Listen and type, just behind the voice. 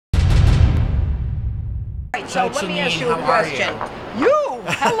right, so Judge let me ask Jeanine, you a how are question.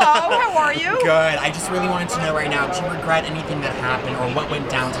 Hello, how are you? Good. I just really wanted to know right now, do you regret anything that happened or what went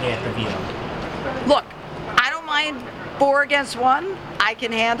down today at the View? Look, I don't mind 4 against 1. I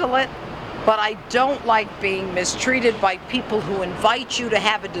can handle it. But I don't like being mistreated by people who invite you to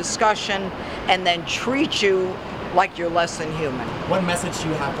have a discussion and then treat you like you're less than human. What message do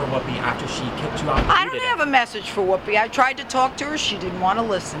you have for Whoopi after she kicked you out? I don't have a message for Whoopi. I tried to talk to her. She didn't want to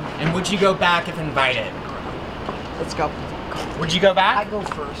listen. And would you go back if invited? Let's go. Would you go back? I go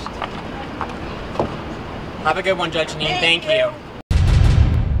first. Have a good one, Judge Jeanine. Thank you.